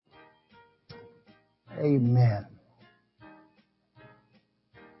Amen.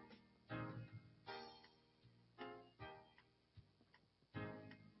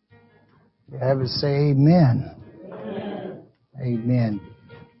 You have it, say amen. Amen. Amen.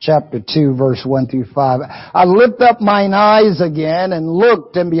 Chapter 2, verse 1 through 5. I lift up mine eyes again and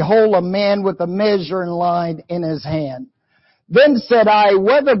looked, and behold, a man with a measuring line in his hand. Then said I,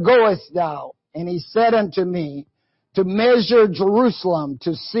 Whither goest thou? And he said unto me, To measure Jerusalem,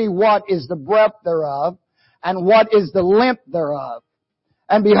 to see what is the breadth thereof, and what is the length thereof.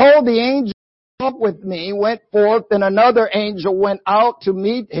 And behold, the angel up with me went forth, and another angel went out to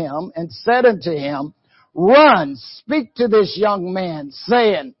meet him, and said unto him, Run, speak to this young man,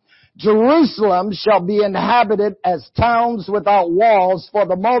 saying, Jerusalem shall be inhabited as towns without walls for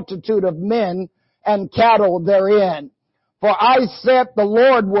the multitude of men and cattle therein. For I said, the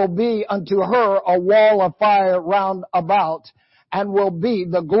Lord will be unto her a wall of fire round about, and will be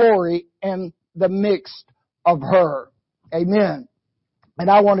the glory in the midst of her. Amen. And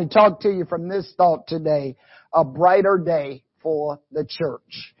I want to talk to you from this thought today, a brighter day for the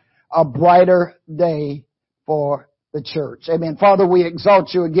church. A brighter day for the church. Amen. Father, we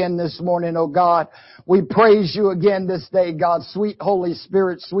exalt you again this morning, oh God. We praise you again this day, God. Sweet Holy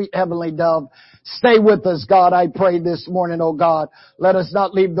Spirit, sweet Heavenly Dove, stay with us, God, I pray this morning, oh God. Let us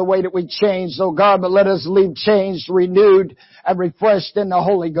not leave the way that we changed, oh God, but let us leave changed, renewed, and refreshed in the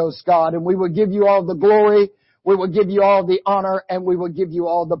Holy Ghost, God. And we will give you all the glory, we will give you all the honor, and we will give you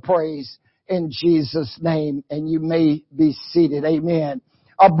all the praise in Jesus' name. And you may be seated. Amen.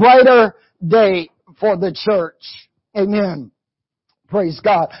 A brighter day for the church. Amen. Praise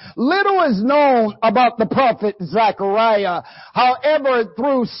God. Little is known about the prophet Zechariah. However,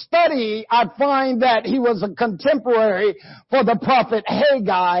 through study, I find that he was a contemporary for the prophet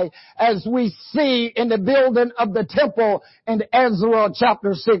Haggai, as we see in the building of the temple in Ezra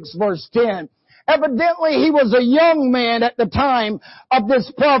chapter 6 verse 10. Evidently, he was a young man at the time of this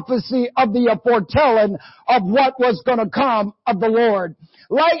prophecy of the foretelling of what was going to come of the Lord.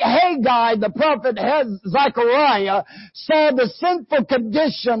 Like Haggai, the prophet Zechariah saw the sinful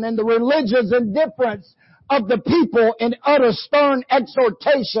condition and the religious indifference of the people in utter stern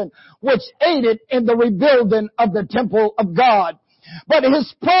exhortation, which aided in the rebuilding of the temple of God. But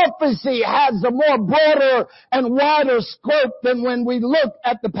his prophecy has a more broader and wider scope than when we look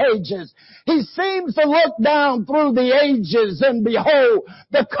at the pages. He seems to look down through the ages and behold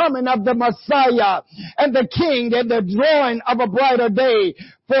the coming of the Messiah and the King and the drawing of a brighter day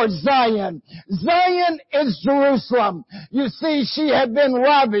for Zion. Zion is Jerusalem. You see, she had been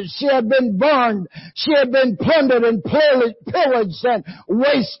ravished. She had been burned. She had been plundered and pillaged and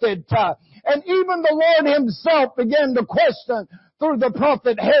wasted. And even the Lord himself began to question through the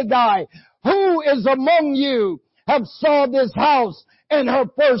prophet Haggai, who is among you have saw this house in her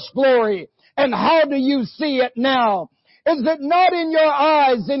first glory? And how do you see it now? Is it not in your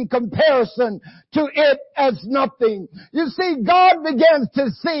eyes in comparison to it as nothing? You see, God began to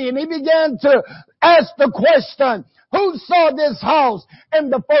see, and he began to ask the question, who saw this house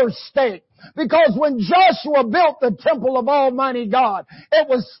in the first state? Because when Joshua built the temple of Almighty God, it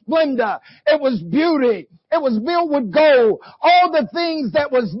was splendor, it was beauty, it was built with gold. All the things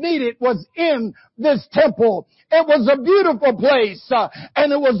that was needed was in this temple. It was a beautiful place,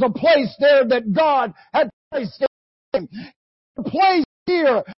 and it was a place there that God had placed in. The place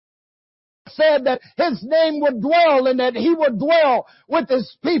here said that his name would dwell and that he would dwell with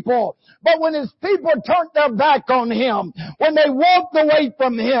his people. But when his people turned their back on him, when they walked away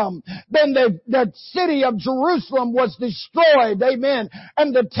from him, then the city of Jerusalem was destroyed. Amen.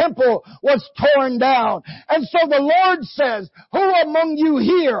 And the temple was torn down. And so the Lord says, who among you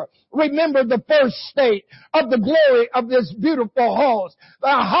here remember the first state of the glory of this beautiful house?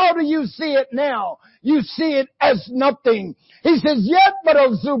 How do you see it now? You see it as nothing. He says, yet but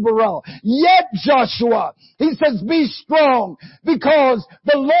O Zerubbabel, yet Joshua. He says, be strong, because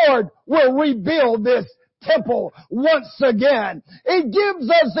the Lord will rebuild this temple once again. It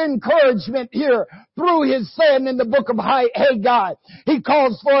gives us encouragement here through his saying in the book of Haggai. He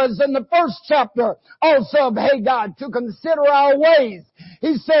calls for us in the first chapter also of Haggai to consider our ways.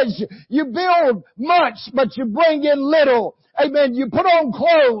 He says, you build much, but you bring in little. Amen. You put on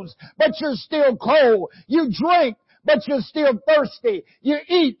clothes, but you're still cold. You drink, but you're still thirsty. You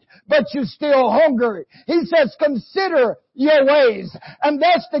eat, but you're still hungry. He says, consider your ways. And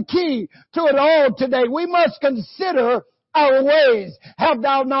that's the key to it all today. We must consider our ways. Have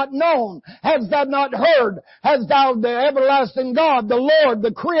thou not known? Hast thou not heard? Hast thou the everlasting God, the Lord,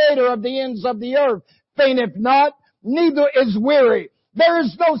 the creator of the ends of the earth, fainteth not, neither is weary. There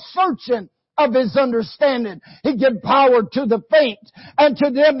is no searching of His understanding. He give power to the faint, and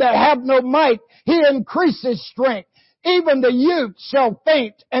to them that have no might, He increases strength. Even the youth shall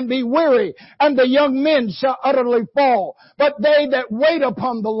faint and be weary, and the young men shall utterly fall. But they that wait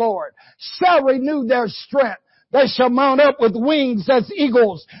upon the Lord shall renew their strength. They shall mount up with wings as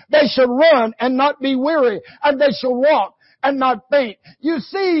eagles. They shall run and not be weary, and they shall walk and not faint. You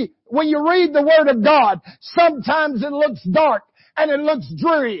see, when you read the Word of God, sometimes it looks dark and it looks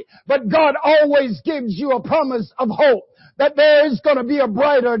dreary, but God always gives you a promise of hope, that there is going to be a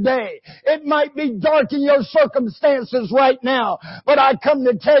brighter day. It might be dark in your circumstances right now, but I come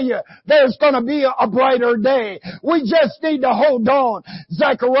to tell you, there's going to be a brighter day. We just need to hold on.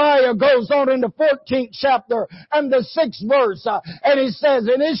 Zechariah goes on in the 14th chapter and the 6th verse, and he says,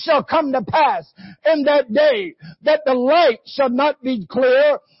 "And it shall come to pass in that day that the light shall not be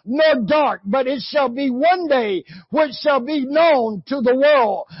clear, nor dark, but it shall be one day which shall be known to the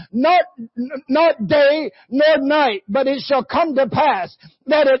world, not day nor night, but it shall come to pass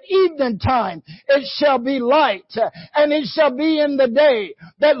that at evening time it shall be light, and it shall be in the day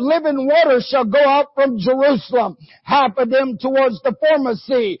that living water shall go out from Jerusalem, half of them towards the former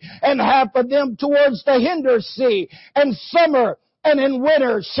sea, and half of them towards the hinder sea, and summer and in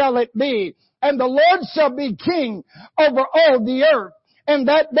winter shall it be. And the Lord shall be king over all the earth. And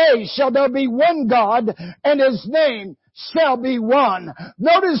that day shall there be one God, and His name shall be one."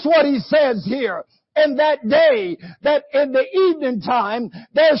 Notice what he says here. In that day, that in the evening time,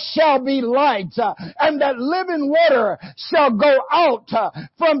 there shall be light, and that living water shall go out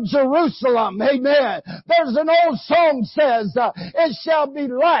from Jerusalem. Amen. There's an old song says, "It shall be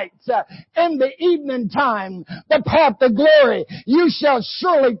light in the evening time, the path of glory you shall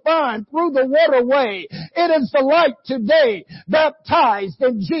surely find through the waterway. It is the light today, baptized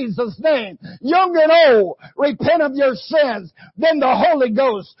in Jesus' name. Young and old, repent of your sins, then the Holy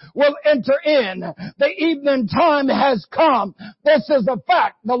Ghost will enter in. The evening time has come. This is a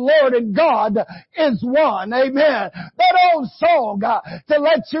fact. The Lord and God is one." Amen. That old song, to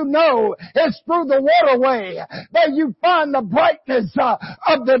let you know, it's through the waterway that you find the brightness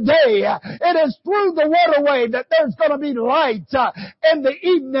of the day. It is through the waterway that there's going to be light in the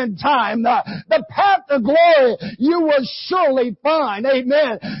evening time. The path of glory you will surely find.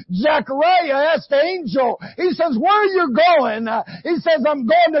 Amen. Zechariah asked the angel, he says, "Where are you going?" He says, "I'm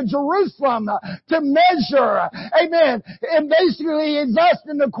going to Jerusalem to measure." Amen. And basically he's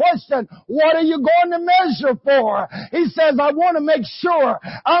asking the question, what are you going to measure for? He says, "I want to make sure,"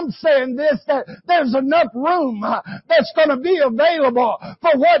 I'm saying this, that there's enough room that's going to be available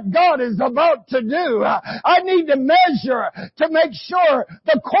for what God is about to do. I need to measure to make sure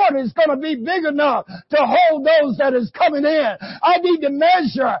the court is going to be big enough to hold those that is coming in. I need to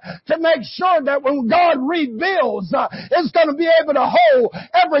measure to make sure that when God rebuilds, it's going to be able to hold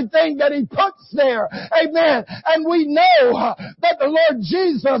everything that He puts there. Amen. And we know that the Lord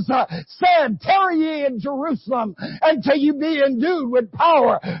Jesus said, "Tarry ye in Jerusalem until you be endued with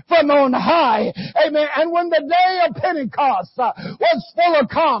power from on high." Amen. And when the day of Pentecost was full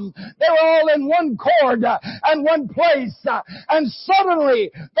come, they were all in one chord and one place. And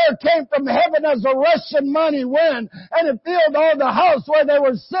suddenly there came from heaven as a rushing mighty wind, and it filled all the house where they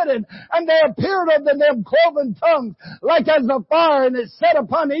were sitting. And there appeared unto them cloven tongues like as a fire, and it set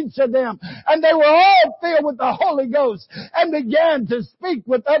upon each of them. And they were all filled with the Holy Ghost, and began to speak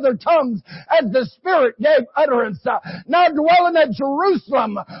with other tongues as the Spirit gave utterance. Now dwelling at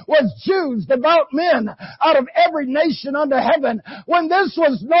Jerusalem was Jews, devout men out of every nation under heaven. When this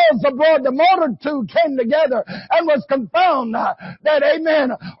was noised abroad, the multitude came together and was confounded that,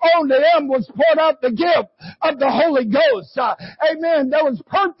 amen, on them was poured out the gift of the Holy Ghost. Amen. There was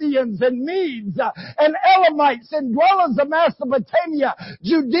Parthians and Medes and Elamites and dwellers of Mesopotamia,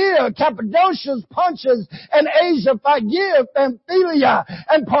 Judea, Cappadocia, Pontus, and Asia, Phrygia, Pamphylia,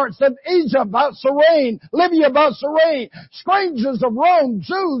 and parts of Egypt, about Cyrene, Libya, about Cyrene, strangers of Rome,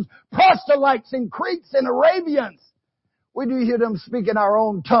 Jews, proselytes, and Cretes, and Arabians. We do hear them speak in our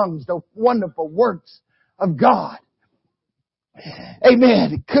own tongues the wonderful works of God.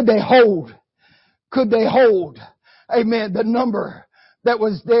 Amen. Could they hold, amen, the number that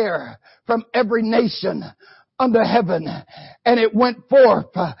was there from every nation under heaven? And it went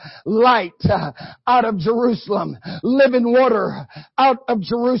forth light out of Jerusalem, living water out of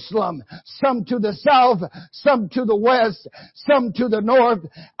Jerusalem, some to the south, some to the west, some to the north,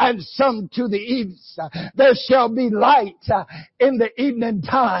 and some to the east. There shall be light in the evening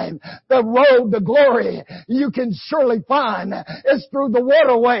time. The road to glory you can surely find is through the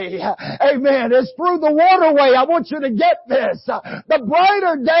waterway. Amen. It's through the waterway. I want you to get this. The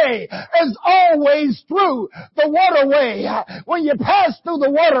brighter day is always through the waterway, when you pass through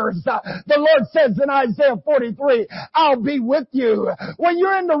the waters, the Lord says in Isaiah 43, I'll be with you. When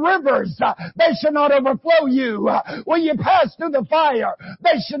you're in the rivers, they shall not overflow you. When you pass through the fire,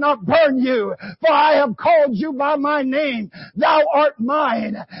 they shall not burn you. For I have called you by my name. Thou art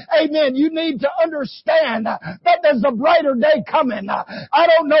mine. Amen. You need to understand that there's a brighter day coming. I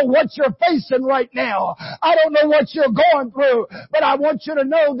don't know what you're facing right now. I don't know what you're going through, but I want you to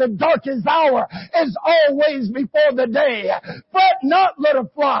know the darkest hour is always before the day. Fret not, little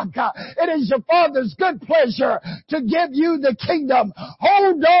flock. It is your Father's good pleasure to give you the kingdom.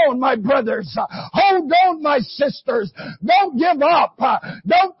 Hold on, my brothers. Hold on, my sisters. Don't give up.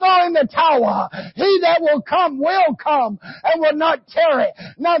 Don't throw in the towel. He that will come and will not tarry.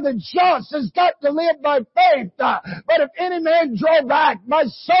 Now the just has got to live by faith. But if any man draw back, my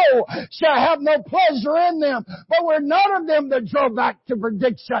soul shall have no pleasure in them. But we're none of them that draw back to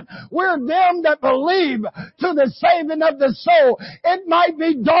perdition. We're them that believe to the saving of the soul. It might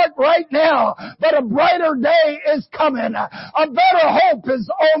be dark right now, but a brighter day is coming. A better hope is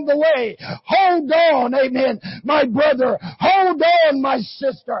on the way. Hold on, amen, my brother. Hold on, my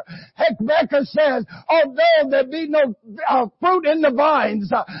sister. Habakkuk says, although there be no fruit in the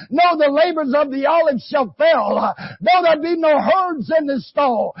vines, no, the labors of the olive shall fail, though there be no herds in the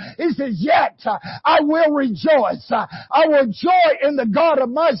stall, he says, yet I will rejoice. I will joy in the God of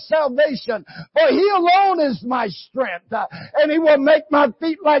my salvation, for he alone is my strength, and he will make my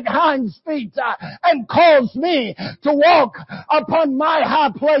feet like hinds feet, and cause me to walk upon my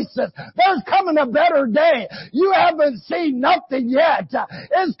high places. There's coming a better day. You haven't seen nothing yet.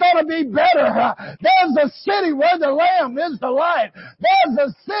 It's going to be better. There's a city where the Lamb is the light. There's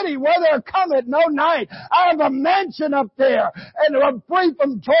a city where there cometh no night. I have a mansion up there, and I'm free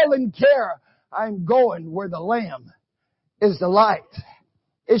from toil and care. I'm going where the Lamb is the light.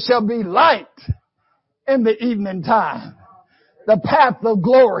 It shall be light in the evening time. The path of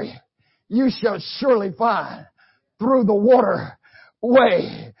glory you shall surely find through the water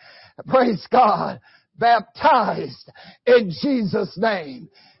way. Praise God. Baptized in Jesus' name.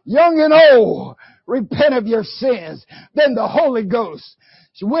 Young and old, repent of your sins. Then the Holy Ghost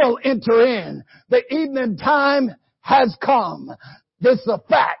will enter in. The evening time has come. This is a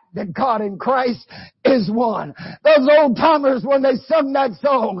fact that God in Christ is one. Those old timers, when they sung that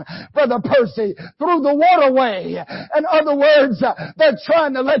song, Brother Percy, through the waterway. In other words, they're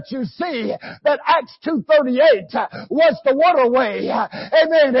trying to let you see that Acts 2:38 was the waterway.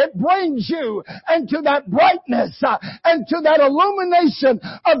 Amen. It brings you into that brightness and to that illumination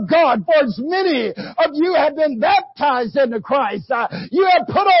of God. For as many of you have been baptized into Christ, you have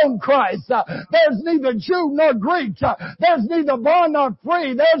put on Christ. There's neither Jew nor Greek. There's neither bond nor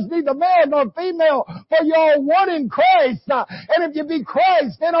free. There's neither male nor female, for you're all one in Christ. And if you be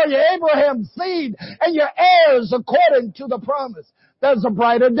Christ, then are you Abraham's seed, and your heirs according to the promise. There's a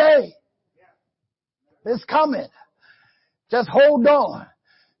brighter day. It's coming. Just hold on.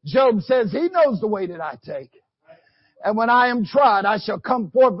 Job says he knows the way that I take. And when I am tried, I shall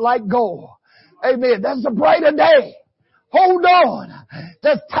come forth like gold. Amen. That's a brighter day. Hold on.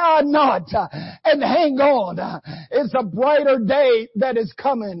 Just tie a knot and hang on. It's a brighter day that is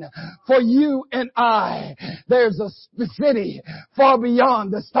coming for you and I. There's a city far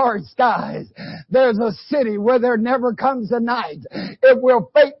beyond the starry skies. There's a city where there never comes a night. If we're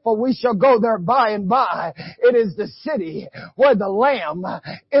faithful, we shall go there by and by. It is the city where the Lamb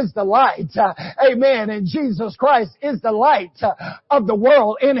is the light. Amen. And Jesus Christ is the light of the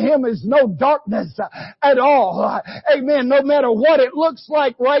world. In Him is no darkness at all. Amen. No matter what it looks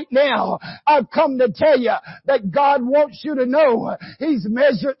like right now, I've come to tell you that God wants you to know He's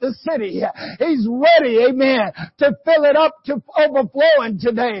measured the city. He's ready, amen, to fill it up to overflowing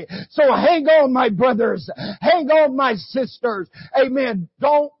today. So hang on, my brothers. Hang on, my sisters. Amen.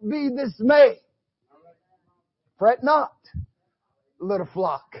 Don't be dismayed. Fret not, little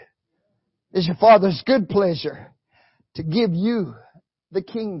flock. It's your Father's good pleasure to give you the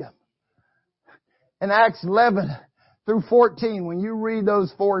kingdom. In Acts 11 through 14, when you read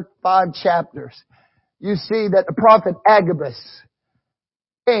those 4-5 chapters, you see that the prophet Agabus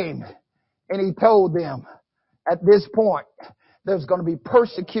came and he told them at this point there's going to be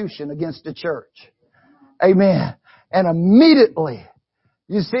persecution against the church. Amen. And immediately,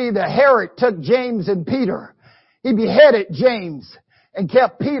 you see, the Herod took James and Peter. He beheaded James and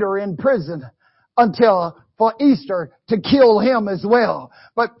kept Peter in prison until for Easter to kill him as well.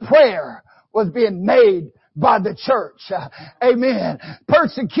 But prayer was being made by the church. Amen.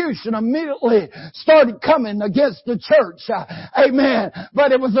 Persecution immediately started coming against the church. Amen.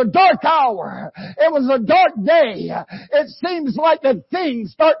 But it was a dark hour. It was a dark day. It seems like that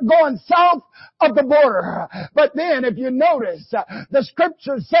things start going south of the border. But then if you notice, the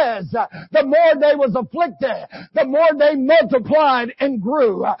scripture says, the more they was afflicted, the more they multiplied and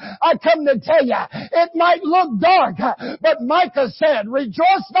grew. I come to tell you, it might look dark, but Micah said,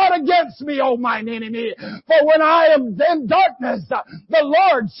 rejoice not against me, O mine enemy, for when I am in darkness, the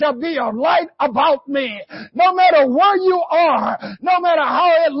Lord shall be a light about me. No matter where you are, no matter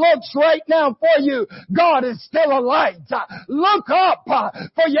how it looks right now for you, God is still a light. Look up,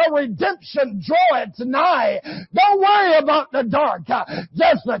 for your redemption draweth nigh. Don't worry about the dark.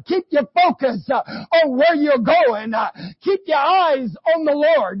 Just keep your focus on where you're going. Keep your eyes on the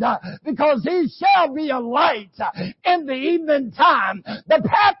Lord, because He shall be a light in the evening time. The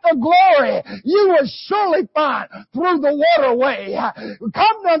path of glory you will surely find through the waterway.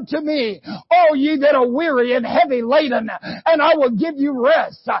 Come unto me, all ye that are weary and heavy laden, and I will give you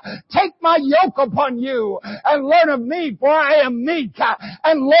rest. Take my yoke upon you and learn of me, for I am meek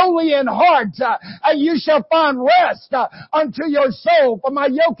and lowly in heart, and you shall find rest unto your soul. For my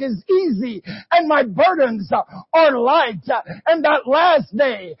yoke is easy and my burdens are light. And that last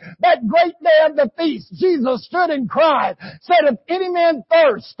day, that great day of the feast, Jesus stood and cried, said, if any man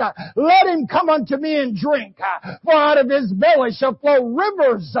thirst, let him come unto me and drink. For out of his belly shall flow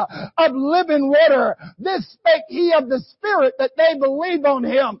rivers of living water. This spake he of the Spirit that they believe on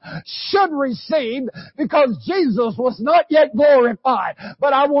him should receive, because Jesus was not yet glorified.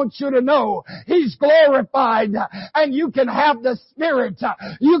 But I want you to know He's glorified, and you can have the Spirit.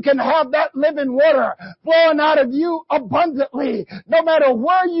 You can have that living water flowing out of you abundantly, no matter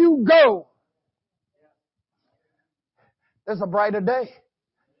where you go. There's a brighter day.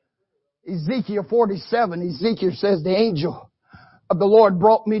 Ezekiel 47, Ezekiel says, the angel of the Lord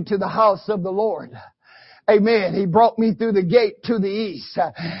brought me to the house of the Lord. Amen. He brought me through the gate to the east.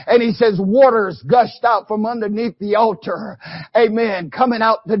 And he says, waters gushed out from underneath the altar. Amen. Coming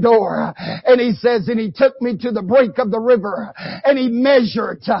out the door. And he says, and he took me to the brink of the river. And he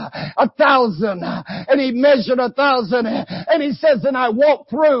measured 1,000. And he measured 1,000. And he says, and I walked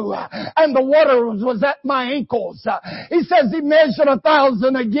through. And the water was at my ankles. He says he measured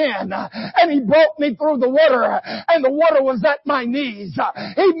 1,000 again. And he brought me through the water. And the water was at my knees.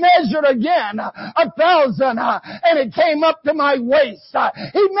 He measured again 1,000. And it came up to my waist.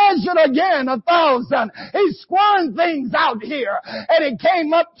 He measured again 1,000. He's squaring things out here. And it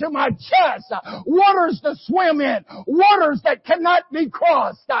came up to my chest. Waters to swim in. Waters that cannot be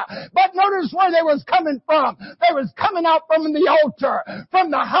crossed. But notice where they was coming from. They was coming out from the altar, from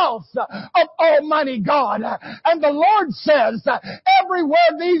the house of Almighty God. And the Lord says,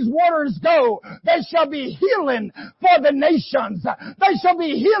 everywhere these waters go, there shall be healing for the nations. There shall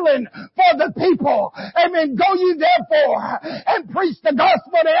be healing for the people. Amen. Go ye therefore and preach the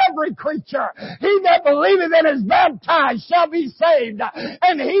gospel to every creature. He that believeth and is baptized shall be saved,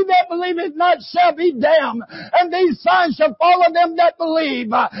 and he that believeth not shall be damned. And these signs shall follow them that believe.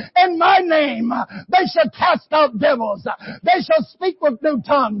 In my name they shall cast out devils. They shall speak with new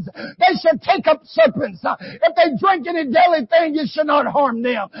tongues. They shall take up serpents. If they drink any deadly thing, you shall not harm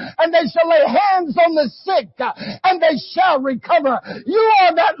them. And they shall lay hands on the sick, and they shall recover. You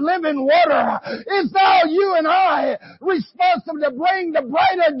are that living water. Is now you and I responsible to bring the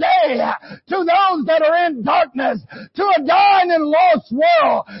brighter day to those that are in darkness, to a dying and lost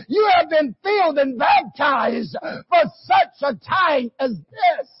world. You have been filled and baptized for such a time as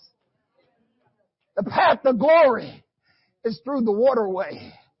this. The path of glory is through the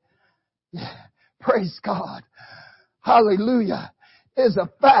waterway. Praise God. Hallelujah. It's a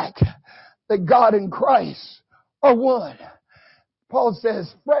fact that God and Christ are one. Paul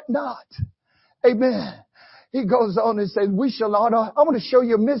says, fret not. Amen. He goes on and says, we shall not, I want to show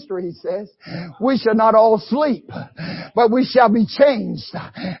you a mystery, he says. We shall not all sleep, but we shall be changed.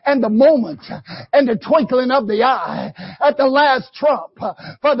 And the moment and the twinkling of the eye at the last trump,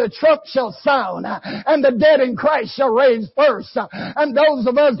 for the trump shall sound, and the dead in Christ shall raise first. And those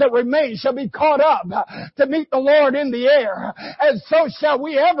of us that remain shall be caught up to meet the Lord in the air. And so shall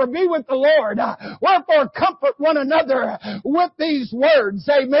we ever be with the Lord. Wherefore comfort one another with these words.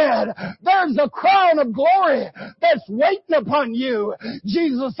 Amen. There's a crown of glory glory that's waiting upon you.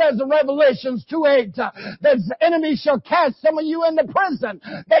 Jesus says in Revelations 2:8 that the enemy shall cast some of you into prison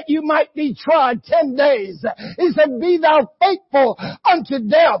that you might be tried 10 days. He said, be thou faithful unto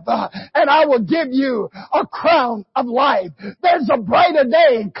death, and I will give you a crown of life. There's a brighter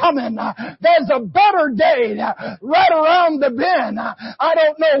day coming. There's a better day right around the bend. I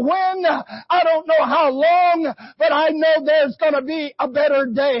don't know when, I don't know how long, but I know there's going to be a better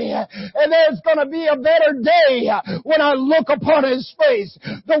day. And there's going to be a better day when I look upon His face,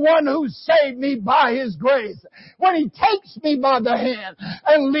 the one who saved me by His grace, when He takes me by the hand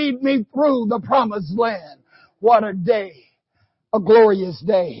and lead me through the promised land. What a day, a glorious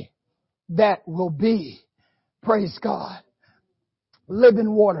day that will be. Praise God.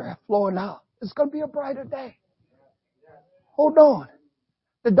 Living water flowing out. It's going to be a brighter day. Hold on.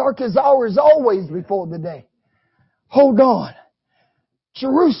 The darkest hour is always before the day. Hold on.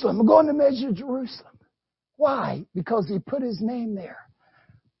 Jerusalem. I'm going to measure Jerusalem. Why? Because He put His name there.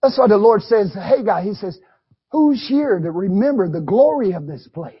 That's why the Lord says, hey guy, He says, who's here to remember the glory of this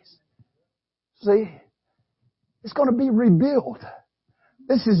place? See? It's going to be rebuilt.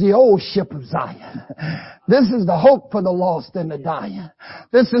 This is the old ship of Zion. This is the hope for the lost and the dying.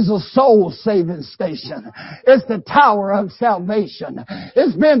 This is a soul-saving station. It's the tower of salvation.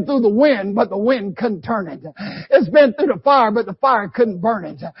 It's been through the wind, but the wind couldn't turn it. It's been through the fire, but the fire couldn't burn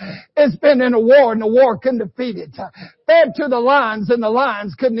it. It's been in a war, and the war couldn't defeat it. Fed to the lions, and the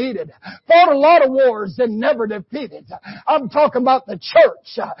lions couldn't eat it. Fought a lot of wars and never defeated. I'm talking about the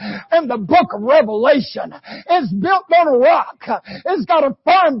church and the book of Revelation. It's built on a rock. It's got a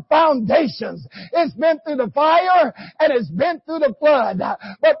firm foundations. It's been through the fire and it's been through the flood.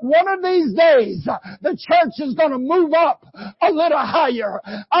 But one of these days, the church is going to move up a little higher.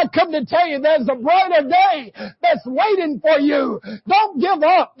 I come to tell you there's a brighter day that's waiting for you. Don't give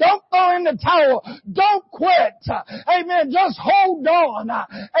up. Don't throw in the towel. Don't quit. Amen. Just hold on.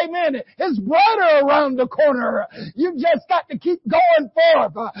 Amen. It's brighter around the corner. You just got to keep going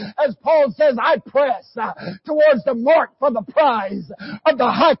forth. As Paul says, I press towards the mark for the prize of the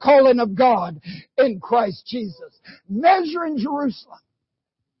high calling of God in Christ Jesus. Measuring Jerusalem,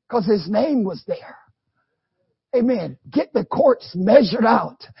 because His name was there. Amen. Get the courts measured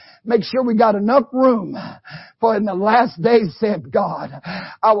out. Make sure we got enough room. For in the last days, said God,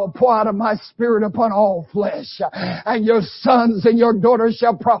 I will pour out of my Spirit upon all flesh. And your sons and your daughters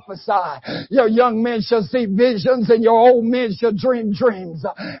shall prophesy. Your young men shall see visions, and your old men shall dream dreams.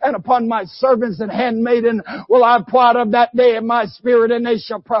 And upon my servants and handmaiden will I pour out of that day in my Spirit, and they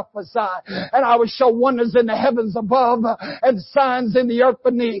shall prophesy. And I will show wonders in the heavens above, and signs in the earth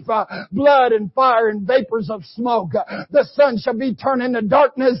beneath, blood and fire and vapors of smoke. The sun shall be turned into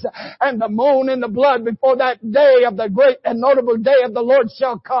darkness, and the moon into blood before that day of the great and notable day of the Lord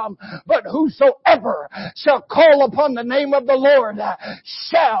shall come. But whosoever shall call upon the name of the Lord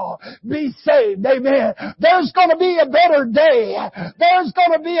shall be saved. Amen. There's going to be a better day. There's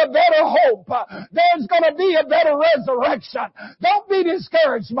going to be a better hope. There's going to be a better resurrection. Don't be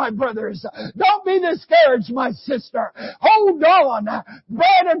discouraged, my brothers. Don't be discouraged, my sister. Hold on.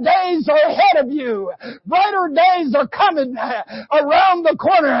 Brighter days are ahead of you. Brighter days are coming around the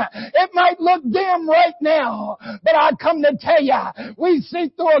corner. It might look dim right now, but I come to tell you, we see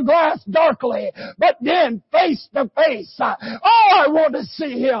through a glass darkly, but then face to face. Oh, I want to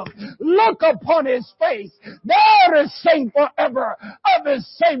see Him. Look upon His face. There to sing forever of His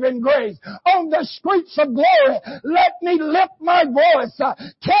saving grace. On the streets of glory, let me lift my voice.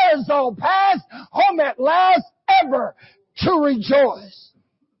 Cares all past, home at last, ever to rejoice.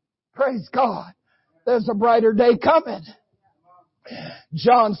 Praise God. There's a brighter day coming.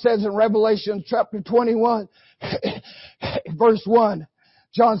 John says in Revelation chapter 21, verse 1,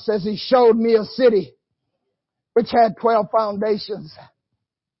 John says, He showed me a city which had 12 foundations.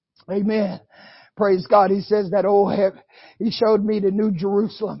 Amen. Praise God. He says that, He showed me the New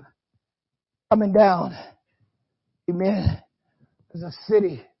Jerusalem coming down. Amen. There's a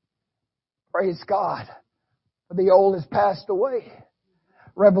city. Praise God. The old has passed away.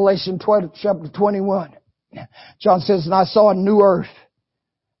 Revelation chapter 21. John says, and I saw a new earth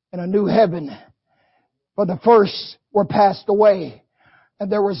and a new heaven. For the first were passed away,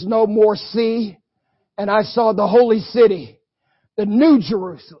 and there was no more sea. And I saw the holy city, the New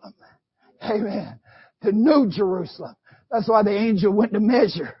Jerusalem. Amen. The New Jerusalem. That's why the angel went to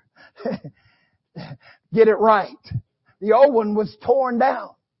measure. Get it right. The old one was torn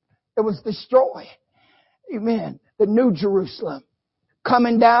down. It was destroyed. Amen. The New Jerusalem.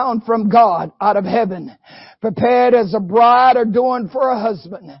 Coming down from God out of heaven, prepared as a bride adorned for a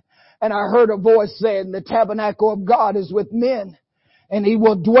husband. And I heard a voice saying, the tabernacle of God is with men, and He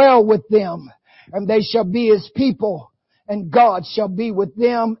will dwell with them. And they shall be His people, and God shall be with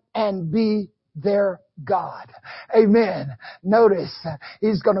them and be their God. Amen. Notice,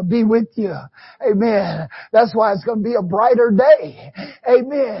 He's going to be with you. Amen. That's why it's going to be a brighter day.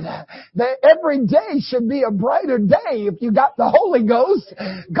 Amen. That every day should be a brighter day if you got the Holy Ghost,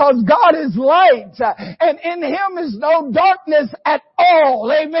 because God is light and in Him is no darkness at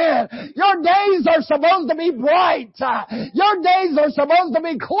all. Amen. Your days are supposed to be bright. Your days are supposed to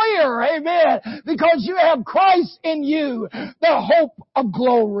be clear. Amen. Because you have Christ in you, the hope of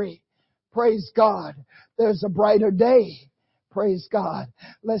glory. Praise God. There's a brighter day. Praise God.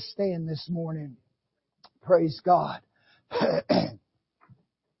 Let's stand this morning. Praise God.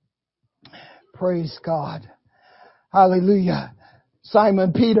 Praise God. Hallelujah.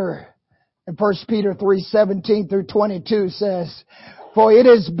 Simon Peter in 1 Peter 3:17 through 22 says, "For it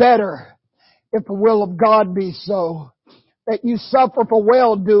is better, if the will of God be so, that you suffer for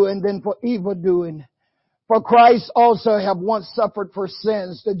well-doing than for evil-doing. For Christ also have once suffered for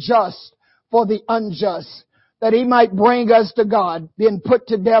sins, the just for the unjust, that He might bring us to God, being put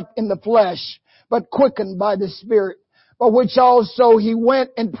to death in the flesh, but quickened by the Spirit. For which also He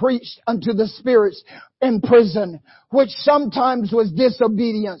went and preached unto the spirits in prison, which sometimes was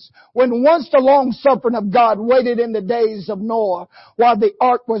disobedience, when once the long suffering of God waited in the days of Noah, while the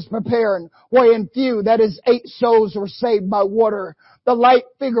ark was preparing, wherein few, that is 8 souls, were saved by water. The light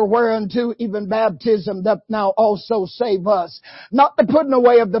figure whereunto even baptism doth now also save us. Not the putting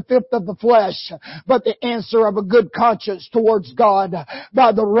away of the filth of the flesh, but the answer of a good conscience towards God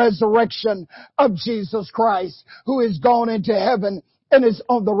by the resurrection of Jesus Christ, who is gone into heaven and is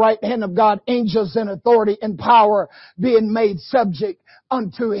on the right hand of God, angels in authority and power being made subject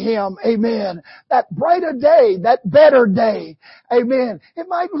unto Him." Amen. That brighter day, that better day. Amen. It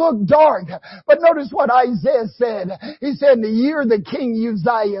might look dark, but notice what Isaiah said. He said, "In the year the King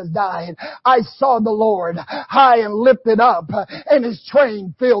Uzziah died, I saw the Lord high and lifted up, and His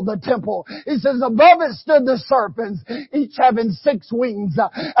train filled the temple." He says, "Above it stood the serpents, each having 6 wings,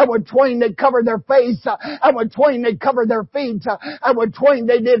 and with twain they covered their face, and with twain they covered their feet, and with twain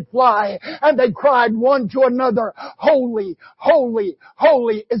they did fly, and they cried one to another, Holy, holy,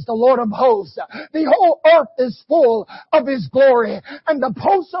 holy is the Lord of hosts. The whole earth is full of His glory. And the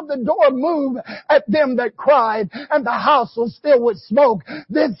posts of the door moved at them that cried, and the house was filled with smoke.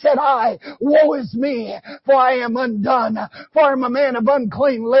 Then said I, Woe is me, for I am undone, for I am a man of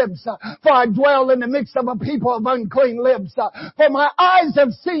unclean lips, for I dwell in the midst of a people of unclean lips. For my eyes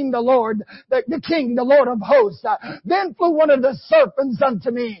have seen the Lord, the King, the Lord of hosts. Then flew one of the serpents unto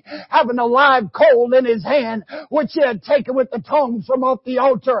me, having a live coal in his hand, which he had taken with the tongs from off the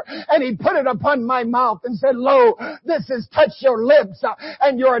altar, and he put it upon my mouth and said, Lo, this has touched your lips,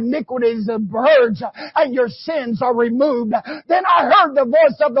 and your iniquities are purged, and your sins are removed. Then I heard the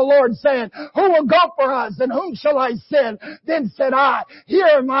voice of the Lord saying, Who will go for us, and whom shall I send? Then said I,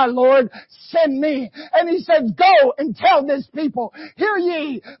 Here, my Lord, send me. And He says, Go and tell this people, Hear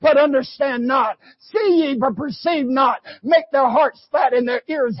ye, but understand not. See ye, but perceive not. Make their hearts fat and their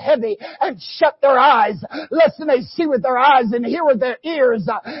ears heavy, and shut their eyes, lest they see with their eyes and hear with their ears,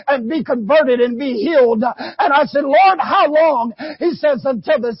 and be converted and be healed. And I said, Lord, how long? He says,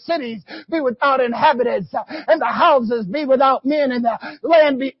 until the cities be without inhabitants, and the houses be without men, and the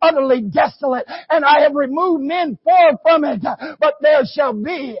land be utterly desolate. And I have removed men far from it, but there shall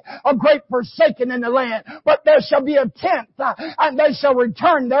be a great forsaking in the land. But there shall be a tenth, and they shall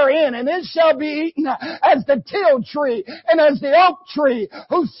return therein, and it shall be eaten as the teil tree, and as the oak tree,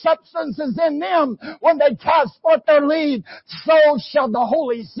 whose substance is in them when they cast forth their leaf, so shall the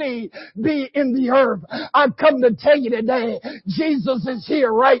holy seed be in the earth. I've come to tell you today, Jesus is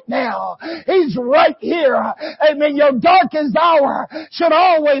here right now. He's right here. Amen. Your darkest hour should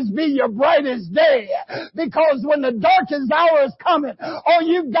always be your brightest day, because when the darkest hour is coming, all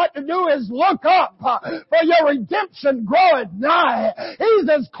you've got to do is look up, for your redemption groweth nigh. He's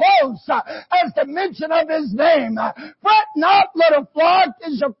as close as the mention of His name. Fret not, little flock,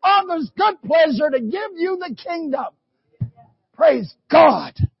 is your Father's good pleasure to give you the kingdom. Praise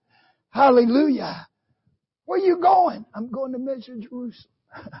God. Hallelujah. Where are you going? I'm going to measure Jerusalem.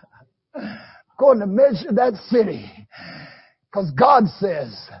 Going to measure that city. Because God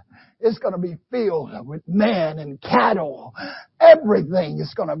says it's going to be filled with man and cattle. Everything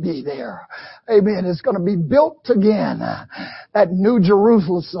is going to be there. Amen. It's going to be built again. That new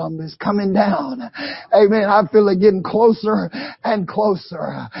Jerusalem is coming down. Amen. I feel it getting closer and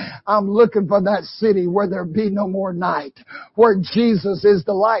closer. I'm looking for that city where there be no more night, where Jesus is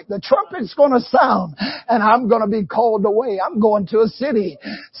the light. The trumpet's going to sound, and I'm going to be called away. I'm going to a city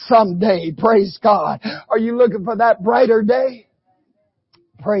someday. Praise God. Are you looking for that brighter day?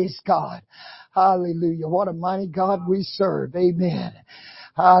 Praise God. Hallelujah. What a mighty God we serve. Amen.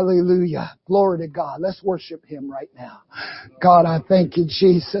 Hallelujah. Glory to God. Let's worship Him right now. God, I thank you,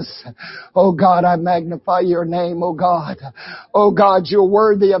 Jesus. Oh God, I magnify your name, oh God. Oh God, you're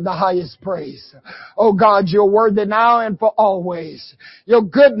worthy of the highest praise. Oh God, you're worthy now and for always. Your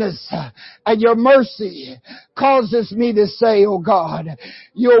goodness and your mercy causes me to say, oh God,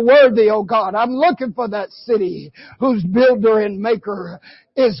 you're worthy, oh God. I'm looking for that city whose builder and maker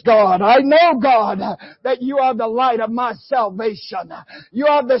is God. I know, God, that you are the light of my salvation. You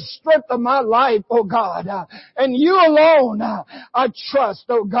are the strength of my life, oh God. And you alone I trust,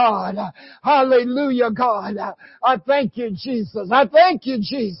 oh God. Hallelujah, God. I thank you, Jesus. I thank you,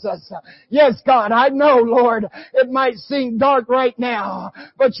 Jesus. Yes, God, I know, Lord, it might seem dark right now,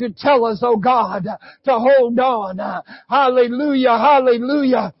 but you tell us, oh God, to hold on. Hallelujah,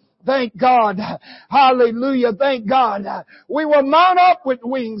 hallelujah. Thank God. Hallelujah. Thank God. We will mount up with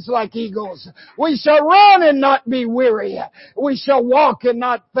wings like eagles. We shall run and not be weary. We shall walk and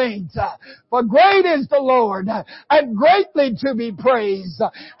not faint. For great is the Lord and greatly to be praised.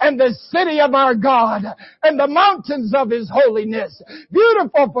 And the city of our God and the mountains of His holiness.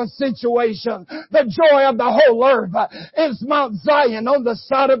 Beautiful for situation. The joy of the whole earth is Mount Zion on the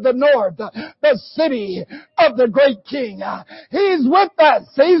side of the north. The city of the great King. He's with us.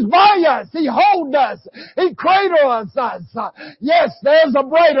 He's by us. He holds us. He cradles us. Yes, there's a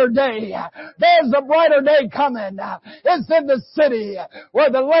brighter day. There's a brighter day coming. It's in the city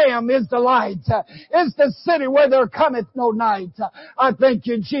where the Lamb is the light. It's the city where there cometh no night. I thank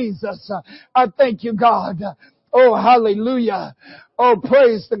you, Jesus. I thank you, God. Oh, hallelujah. Oh,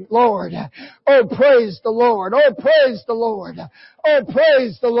 praise the Lord. Oh, praise the Lord. Oh, praise the Lord. Oh,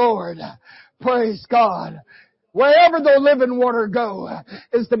 praise the Lord. Praise God. Wherever the living water go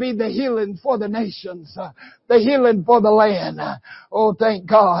is to be the healing for the nations, the healing for the land. Oh, thank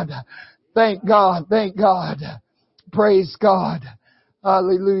God. Thank God. Thank God. Praise God.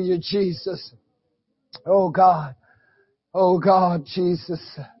 Hallelujah, Jesus. Oh God. Oh God, Jesus.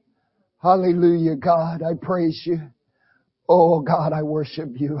 Hallelujah, God. I praise you. Oh God, I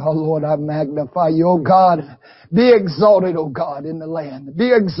worship you. Oh Lord, I magnify you. Oh God, be exalted, oh God, in the land.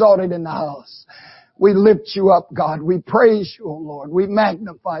 Be exalted in the house. We lift you up, God. We praise you, O Lord. We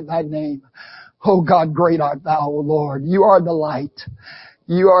magnify thy name. Oh God, great art thou, O Lord. You are the light.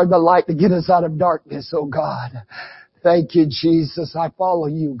 You are the light to get us out of darkness, oh God. Thank you, Jesus. I follow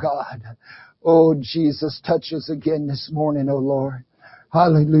you, God. Oh Jesus, touch us again this morning, oh Lord.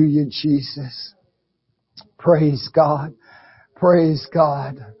 Hallelujah, Jesus. Praise God. Praise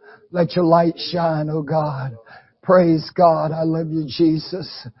God. Let your light shine, oh God. Praise God. I love you,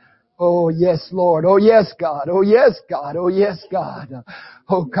 Jesus. Oh yes, Lord. Oh yes, God. Oh yes, God. Oh yes, God.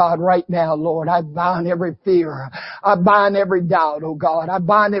 Oh God, right now, Lord, I bind every fear. I bind every doubt, oh God. I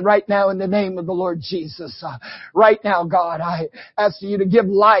bind it right now in the name of the Lord Jesus. Right now, God, I ask you to give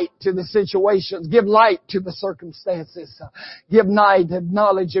light to the situations. Give light to the circumstances. Give light and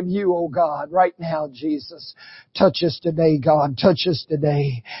knowledge of you, oh God. Right now, Jesus. Touch us today, God. Touch us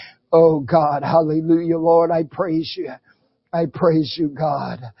today. Oh God, hallelujah, Lord. I praise you. I praise you,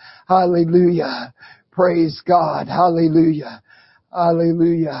 God. Hallelujah. Praise God. Hallelujah.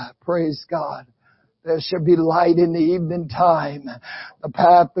 Hallelujah. Praise God. There shall be light in the evening time. The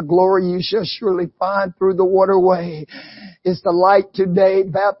path to glory you shall surely find through the waterway. It's the light today,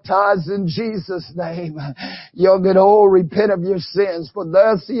 baptized in Jesus' name. Young and old, repent of your sins, for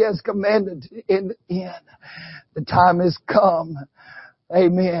thus He has commanded in the end. The time has come.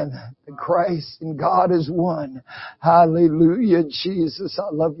 Amen. The Christ and God is one. Hallelujah, Jesus.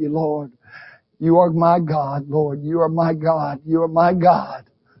 I love you, Lord. You are my God, Lord. You are my God. You are my God.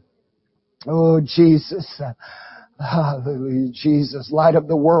 Oh, Jesus. Hallelujah, Jesus. Light of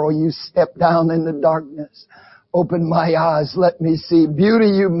the world, you step down in the darkness. Open my eyes. Let me see. Beauty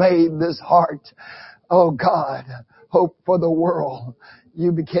you made this heart. Oh, God. Hope for the world.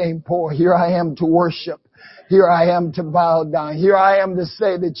 You became poor. Here I am to worship. Here I am to bow down. Here I am to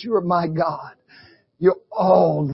say that you are my God. You're all